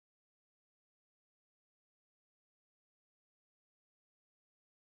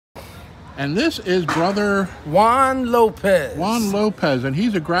And this is Brother Juan Lopez. Juan Lopez, and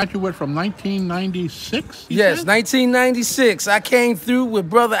he's a graduate from 1996? Yes, 1996. I came through with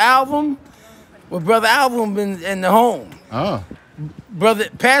Brother Alvin. In the home. Oh.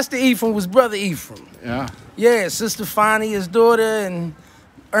 Pastor Ephraim was Brother Ephraim. Yeah. Yeah, Sister Fonnie, his daughter, and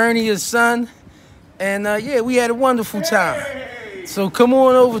Ernie, his son. And yeah, we had a wonderful time. So come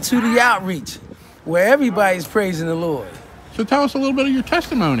on over to the outreach where everybody's praising the Lord. So tell us a little bit of your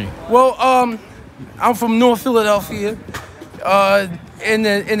testimony. Well, I'm from North Philadelphia. In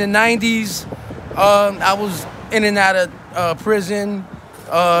the 90s, I was in and out of prison,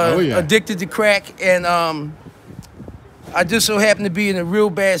 addicted to crack, and I just so happened to be in a real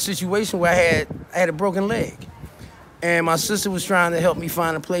bad situation where I had a broken leg, and my sister was trying to help me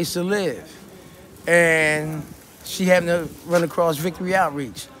find a place to live, and she happened to run across Victory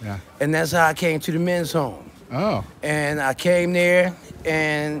Outreach, and that's how I came to the men's home. Oh. And I came there,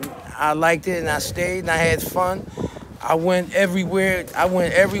 and I liked it, and I stayed, and I had fun. I went everywhere.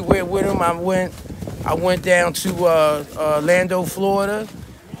 With them. I went down to Orlando, Florida.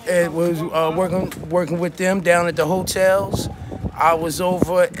 It was working with them down at the hotels. I was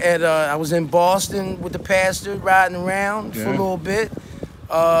I was in Boston with the pastor, riding around for a little bit.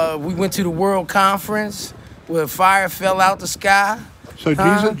 We went to the World Conference where fire fell out the sky. So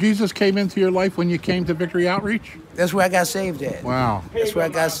Jesus came into your life when you came to Victory Outreach? That's where I got saved at. Wow. That's where I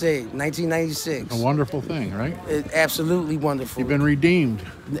got saved, 1996. A wonderful thing, right? Absolutely wonderful. You've been redeemed.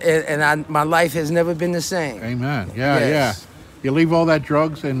 And my life has never been the same. Amen. Yeah. You leave all that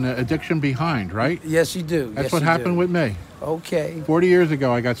drugs and addiction behind, right? Yes, you do. That's what happened with me. Okay. 40 years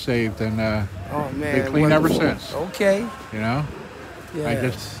ago, I got saved, and been clean ever since. Okay. You know? Yes. I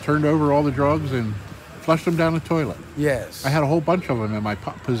just turned over all the drugs and flushed them down the toilet. Yes. I had a whole bunch of them in my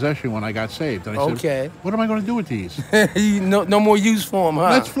possession when I got saved. And I said, what am I going to do with these? No more use for them, huh?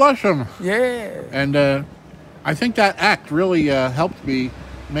 Let's flush them. Yeah. And I think that act really helped me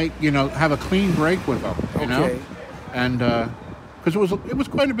have a clean break with them, you know? And because it was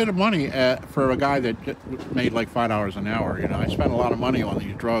quite a bit of money for a guy that made like $5 an hour. You know, I spent a lot of money on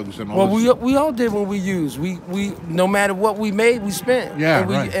these drugs and all. Well, we all did when we used. We no matter what we made, we spent. Yeah,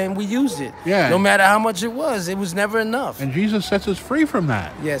 and we used it. Yeah. No matter how much it was never enough. And Jesus sets us free from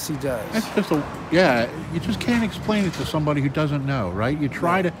that. Yes, he does. That's just you just can't explain it to somebody who doesn't know, right? You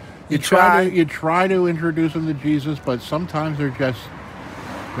try to introduce them to Jesus, but sometimes they're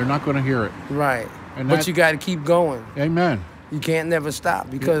not going to hear it. Right. But you got to keep going. Amen. You can't never stop,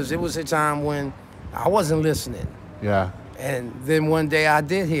 because it was a time when I wasn't listening. Yeah. And then one day I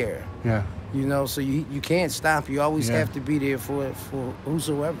did hear. Yeah. You know, so you can't stop. You always have to be there for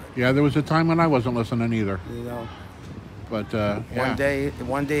whosoever. Yeah, there was a time when I wasn't listening either. You know. But one day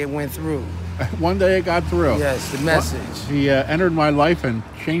it went through. One day it got through. Yes, the message. He entered my life and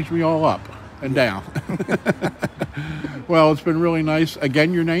changed me all up and down. Well, it's been really nice.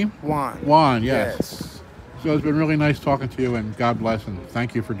 Again, your name? Juan. Juan, yes. So it's been really nice talking to you, and God bless, and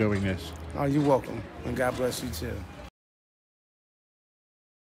thank you for doing this. Oh, you're welcome, and God bless you too.